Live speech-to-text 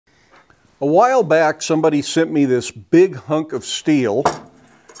A while back, somebody sent me this big hunk of steel,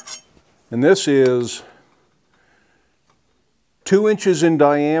 and this is 2 inches in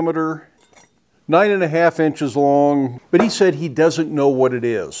diameter, 9.5 inches long, but he said he doesn't know what it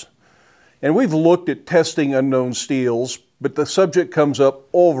is. And we've looked at testing unknown steels, but the subject comes up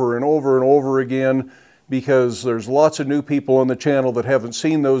over and over and over again because there's lots of new people on the channel that haven't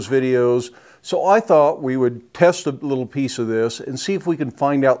seen those videos. So I thought we would test a little piece of this and see if we can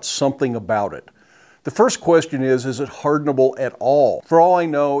find out something about it. The first question is it hardenable at all? For all I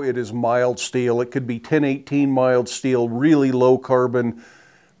know, it is mild steel. It could be 1018 mild steel, really low carbon,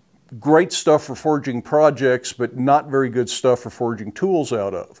 great stuff for forging projects, but not very good stuff for forging tools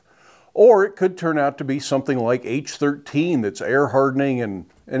out of. Or it could turn out to be something like H13 that's air hardening and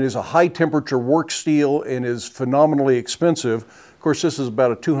is a high temperature work steel and is phenomenally expensive. Of course, this is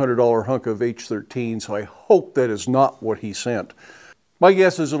about a $200 hunk of H13, so I hope that is not what he sent. My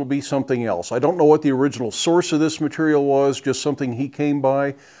guess is it'll be something else. I don't know what the original source of this material was, just something he came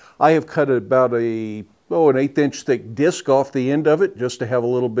by. I have cut about an 1/8 inch thick disc off the end of it just to have a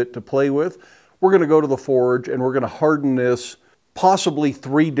little bit to play with. We're going to go to the forge and we're going to harden this possibly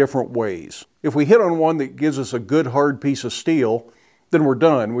 3 different ways. If we hit on one that gives us a good hard piece of steel, then we're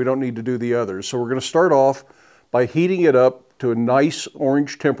done. We don't need to do the others. So we're going to start off by heating it up to a nice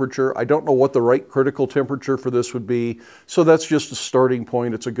orange temperature. I don't know what the right critical temperature for this would be, so that's just a starting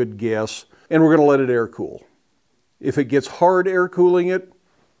point. It's a good guess. And we're going to let it air cool. If it gets hard air cooling it,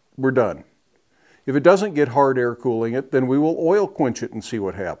 we're done. If it doesn't get hard air cooling it, then we will oil quench it and see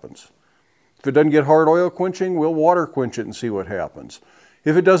what happens. If it doesn't get hard oil quenching, we'll water quench it and see what happens.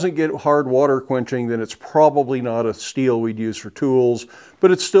 If it doesn't get hard water quenching, then it's probably not a steel we'd use for tools,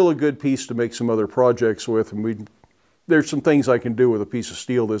 but it's still a good piece to make some other projects with, and there's some things I can do with a piece of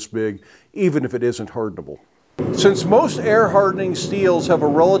steel this big, even if it isn't hardenable. Since most air hardening steels have a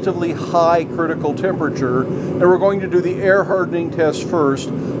relatively high critical temperature, and we're going to do the air hardening test first,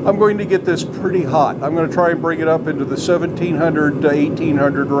 I'm going to get this pretty hot. I'm going to try and bring it up into the 1700 to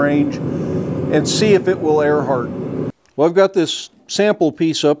 1800 range and see if it will air harden. Well, I've got this sample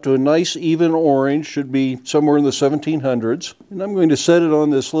piece up to a nice even orange, should be somewhere in the 1700s. And I'm going to set it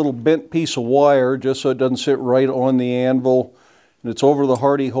on this little bent piece of wire just so it doesn't sit right on the anvil. And it's over the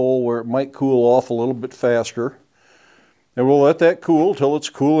hardy hole where it might cool off a little bit faster. And we'll let that cool till it's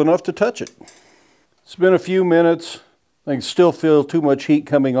cool enough to touch it. It's been a few minutes. I can still feel too much heat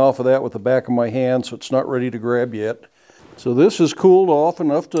coming off of that with the back of my hand, so it's not ready to grab yet. So this is cooled off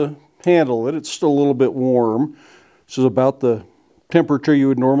enough to handle it. It's still a little bit warm. This is about the temperature you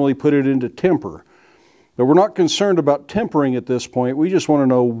would normally put it into temper. But we're not concerned about tempering at this point. We just want to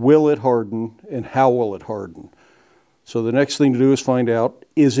know, will it harden and how will it harden? So the next thing to do is find out,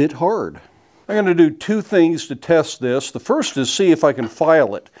 is it hard? I'm going to do 2 things to test this. The first is see if I can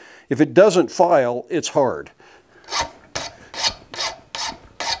file it. If it doesn't file, it's hard.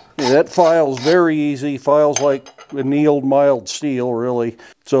 Yeah, that files very easy, files like annealed mild steel, really.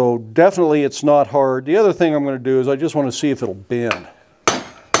 So definitely it's not hard. The other thing I'm going to do is I just want to see if it'll bend.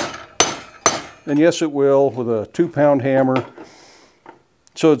 And yes, it will with a 2-pound hammer.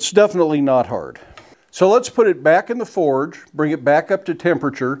 So it's definitely not hard. So let's put it back in the forge, bring it back up to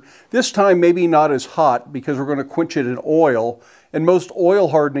temperature. This time maybe not as hot because we're going to quench it in oil. And most oil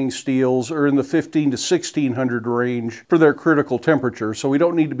hardening steels are in the 15 to 1600 range for their critical temperature. So we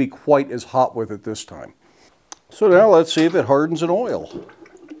don't need to be quite as hot with it this time. So now let's see if it hardens in oil.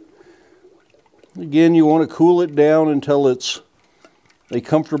 Again, you want to cool it down until it's a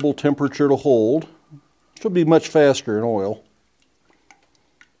comfortable temperature to hold. It should be much faster in oil.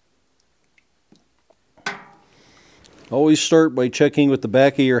 Always start by checking with the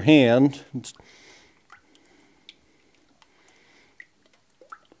back of your hand.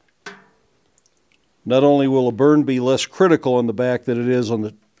 Not only will a burn be less critical on the back than it is on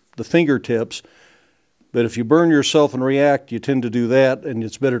the fingertips, but if you burn yourself and react, you tend to do that, and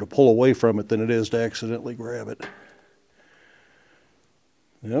it's better to pull away from it than it is to accidentally grab it.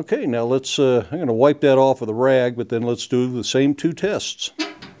 Okay, now let's, I'm going to wipe that off with a rag, but then let's do the same 2 tests.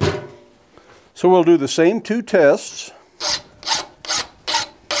 So we'll do the same 2 tests.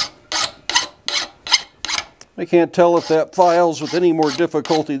 I can't tell if that files with any more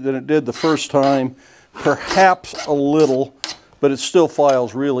difficulty than it did the first time. Perhaps a little, but it still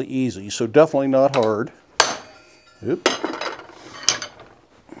files really easy, so definitely not hard. Oops.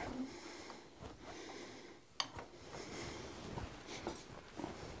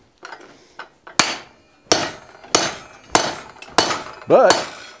 But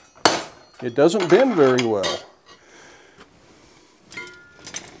it doesn't bend very well.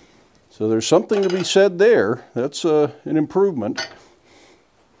 So there's something to be said there. That's an improvement.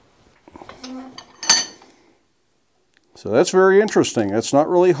 So that's very interesting. That's not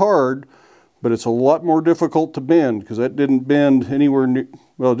really hard, but it's a lot more difficult to bend because that didn't bend anywhere near,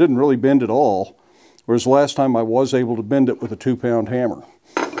 well, it didn't really bend at all, whereas last time I was able to bend it with a 2-pound hammer.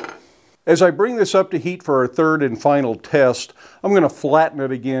 As I bring this up to heat for our third and final test, I'm going to flatten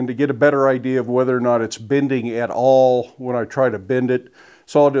it again to get a better idea of whether or not it's bending at all when I try to bend it.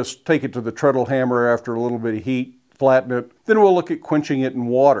 So I'll just take it to the treadle hammer after a little bit of heat, flatten it, then we'll look at quenching it in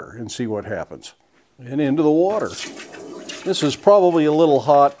water and see what happens. And into the water. This is probably a little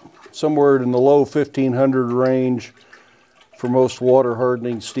hot, somewhere in the low 1500 range. For most water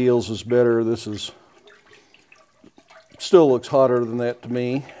hardening steels is better. This is still looks hotter than that to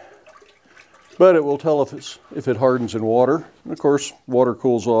me. But it will tell if it hardens in water. And of course, water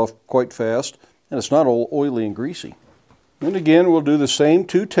cools off quite fast, and it's not all oily and greasy. And again, we'll do the same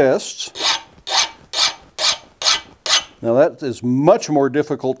 2 tests. Now that is much more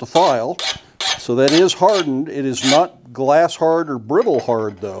difficult to file. So that is hardened. It is not glass hard or brittle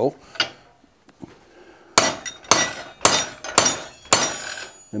hard though.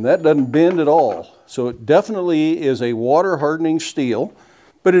 And that doesn't bend at all. So it definitely is a water hardening steel.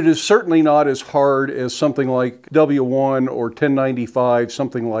 But it is certainly not as hard as something like W1 or 1095,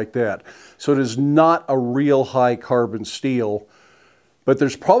 something like that. So it is not a real high carbon steel, but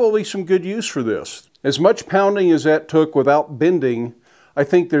there's probably some good use for this. As much pounding as that took without bending, I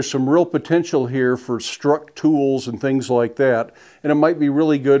think there's some real potential here for struck tools and things like that, and it might be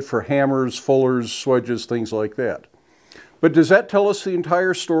really good for hammers, fullers, swedges, things like that. But does that tell us the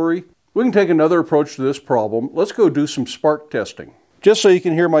entire story? We can take another approach to this problem. Let's go do some spark testing. Just so you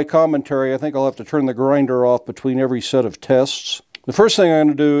can hear my commentary, I think I'll have to turn the grinder off between every set of tests. The first thing I'm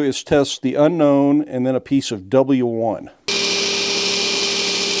going to do is test the unknown and then a piece of W1.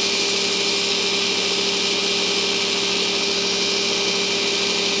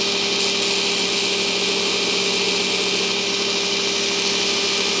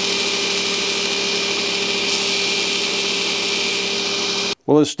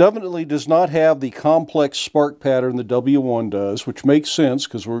 Well, this definitely does not have the complex spark pattern the W1 does, which makes sense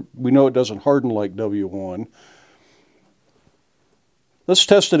because we know it doesn't harden like W1. Let's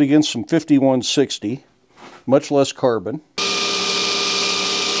test it against some 5160, much less carbon.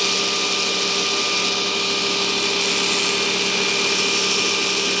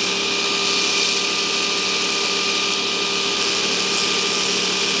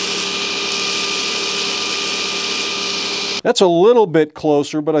 That's a little bit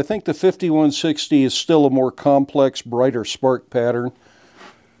closer, but I think the 5160 is still a more complex, brighter spark pattern.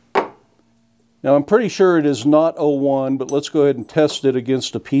 Now I'm pretty sure it is not 01, but let's go ahead and test it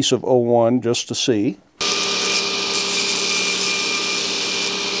against a piece of 01 just to see.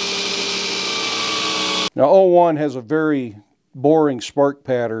 Now 01 has a very boring spark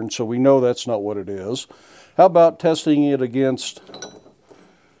pattern, so we know that's not what it is. How about testing it against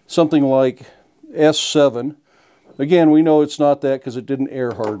something like S7? Again, we know it's not that because it didn't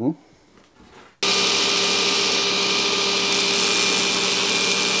air harden.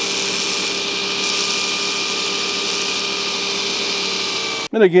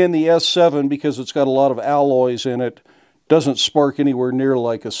 And again, the S7, because it's got a lot of alloys in it, doesn't spark anywhere near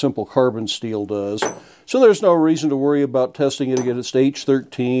like a simple carbon steel does. So there's no reason to worry about testing it against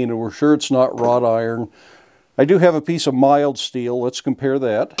H13, and we're sure it's not wrought iron. I do have a piece of mild steel. Let's compare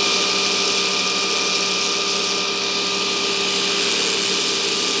that.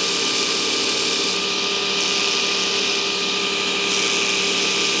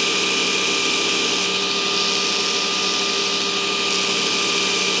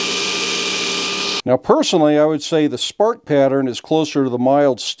 Now personally, I would say the spark pattern is closer to the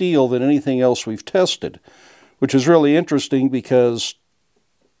mild steel than anything else we've tested, which is really interesting because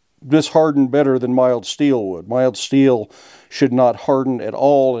this hardened better than mild steel would. Mild steel should not harden at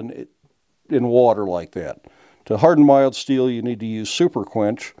all in water like that. To harden mild steel, you need to use super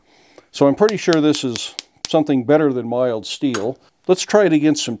quench. So I'm pretty sure this is something better than mild steel. Let's try it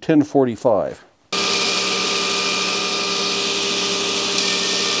against some 1045.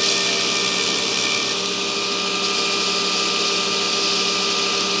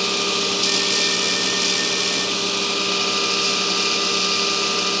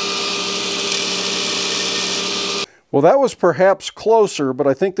 Well, that was perhaps closer, but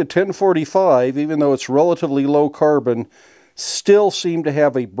I think the 1045, even though it's relatively low carbon, still seemed to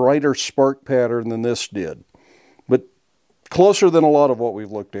have a brighter spark pattern than this did. But closer than a lot of what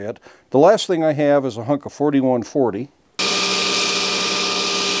we've looked at. The last thing I have is a hunk of 4140.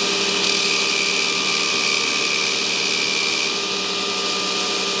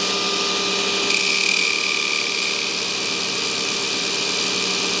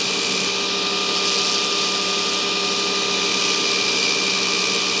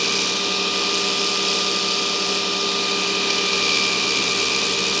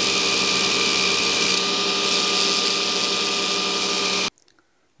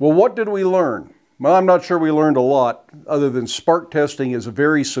 Well, what did we learn? Well, I'm not sure we learned a lot, other than spark testing is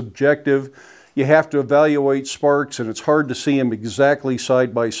very subjective. You have to evaluate sparks, and it's hard to see them exactly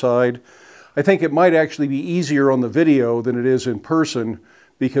side by side. I think it might actually be easier on the video than it is in person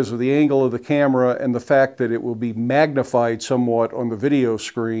because of the angle of the camera and the fact that it will be magnified somewhat on the video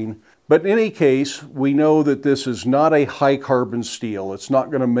screen. But in any case, we know that this is not a high carbon steel. It's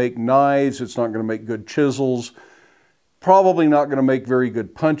not going to make knives, it's not going to make good chisels, probably not going to make very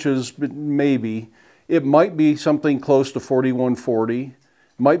good punches, but maybe. It might be something close to 4140.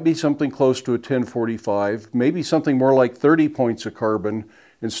 Might be something close to a 1045, maybe something more like 30 points of carbon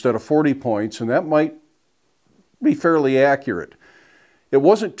instead of 40 points, and that might be fairly accurate. It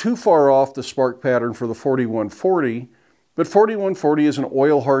wasn't too far off the spark pattern for the 4140, but 4140 is an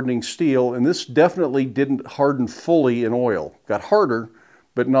oil hardening steel, and this definitely didn't harden fully in oil. Got harder,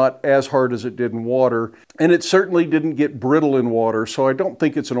 but not as hard as it did in water, and it certainly didn't get brittle in water, so I don't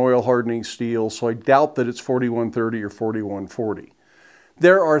think it's an oil hardening steel, so I doubt that it's 4130 or 4140.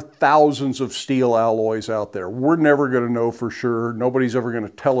 There are thousands of steel alloys out there. We're never going to know for sure. Nobody's ever going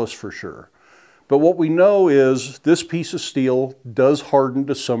to tell us for sure. But what we know is this piece of steel does harden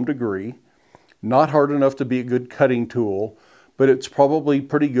to some degree. Not hard enough to be a good cutting tool, but it's probably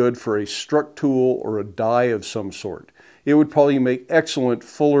pretty good for a struck tool or a die of some sort. It would probably make excellent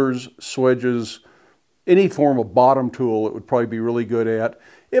fullers, swedges, any form of bottom tool it would probably be really good at.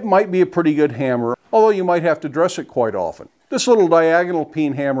 It might be a pretty good hammer, although you might have to dress it quite often. This little diagonal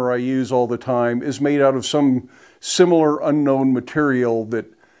peen hammer I use all the time is made out of some similar unknown material that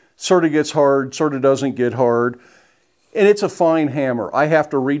sort of gets hard, sort of doesn't get hard. And it's a fine hammer. I have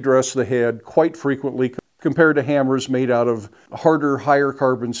to redress the head quite frequently compared to hammers made out of harder, higher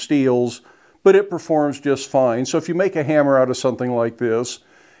carbon steels, but it performs just fine. So if you make a hammer out of something like this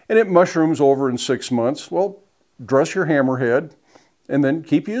and it mushrooms over in 6 months, well, dress your hammer head and then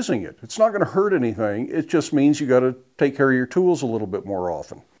keep using it. It's not going to hurt anything. It just means you got to take care of your tools a little bit more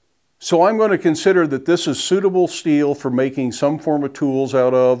often. So I'm going to consider that this is suitable steel for making some form of tools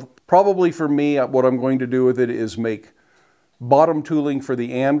out of. Probably for me, what I'm going to do with it is make bottom tooling for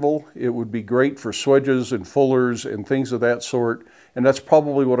the anvil. It would be great for swedges and fullers and things of that sort, and that's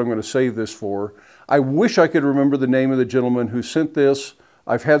probably what I'm going to save this for. I wish I could remember the name of the gentleman who sent this.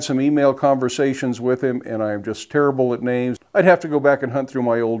 I've had some email conversations with him, and I'm just terrible at names. I'd have to go back and hunt through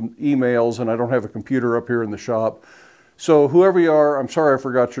my old emails, and I don't have a computer up here in the shop. So whoever you are, I'm sorry I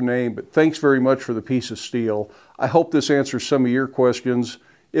forgot your name, but thanks very much for the piece of steel. I hope this answers some of your questions.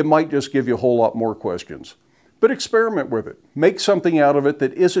 It might just give you a whole lot more questions. But experiment with it. Make something out of it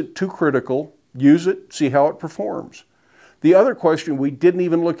that isn't too critical. Use it, see how it performs. The other question we didn't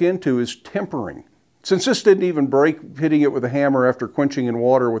even look into is tempering. Since this didn't even break hitting it with a hammer after quenching in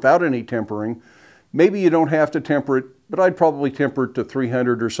water without any tempering, maybe you don't have to temper it, but I'd probably temper it to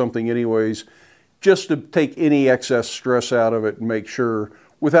 300 or something anyways, just to take any excess stress out of it and make sure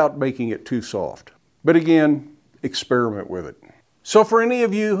without making it too soft. But again, experiment with it. So for any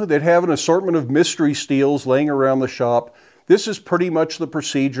of you that have an assortment of mystery steels laying around the shop, this is pretty much the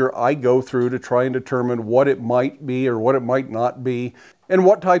procedure I go through to try and determine what it might be or what it might not be, and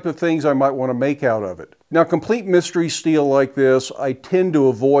what type of things I might want to make out of it. Now, complete mystery steel like this, I tend to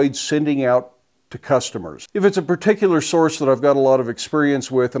avoid sending out to customers. If it's a particular source that I've got a lot of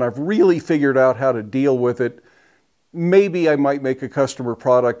experience with and I've really figured out how to deal with it, maybe I might make a customer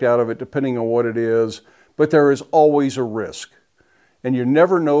product out of it depending on what it is, but there is always a risk. And you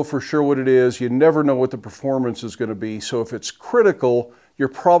never know for sure what it is. You never know what the performance is going to be. So if it's critical, you're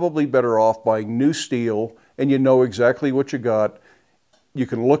probably better off buying new steel and you know exactly what you got. You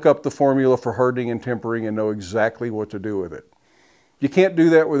can look up the formula for hardening and tempering and know exactly what to do with it. You can't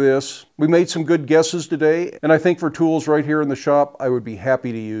do that with this. We made some good guesses today, and I think for tools right here in the shop, I would be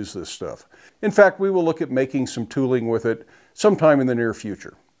happy to use this stuff. In fact, we will look at making some tooling with it sometime in the near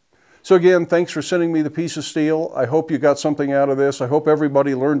future. So again, thanks for sending me the piece of steel. I hope you got something out of this. I hope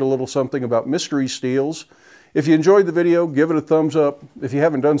everybody learned a little something about mystery steels. If you enjoyed the video, give it a thumbs up. If you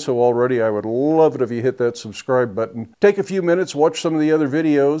haven't done so already, I would love it if you hit that subscribe button. Take a few minutes, watch some of the other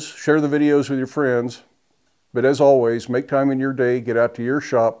videos, share the videos with your friends. But as always, make time in your day, get out to your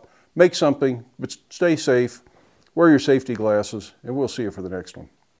shop, make something, but stay safe, wear your safety glasses, and we'll see you for the next one.